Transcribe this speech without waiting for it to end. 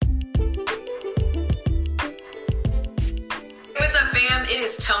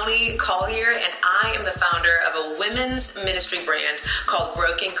Toni Collier, and I am the founder of a women's ministry brand called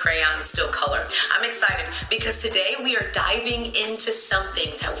Broken Crayon Still Color. I'm excited because today we are diving into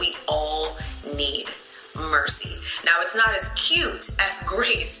something that we all need. Mercy. Now, it's not as cute as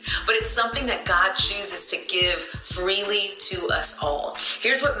grace, but it's something that God chooses to give freely to us all.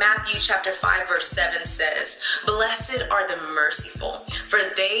 Here's what Matthew chapter 5 verse 7 says. Blessed are the merciful, for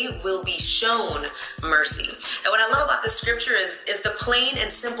they will be shown mercy. And what I love about the scripture is the plain and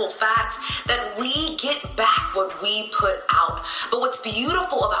simple fact that we get back what we put out. But what's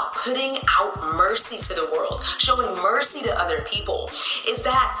beautiful about putting out mercy to the world, showing mercy to other people, is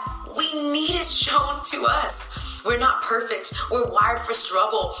that we need it shown to us. We're not perfect. We're wired for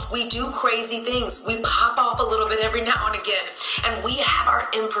struggle. We do crazy things. We pop off a little bit every now and again. And we have our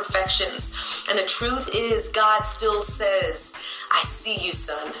imperfections. And the truth is, God still says, I see you,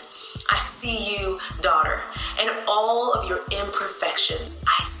 son. I see you, daughter. And all of your imperfections,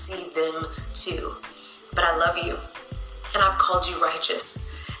 I see them too. But I love you. And I've called you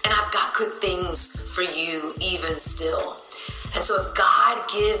righteous. And I've got good things for you even still. And so if God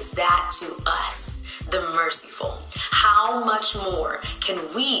gives that to us, the merciful, how much more can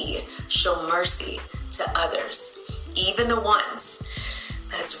we show mercy to others, even the ones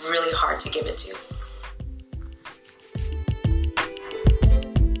that it's really hard to give it to?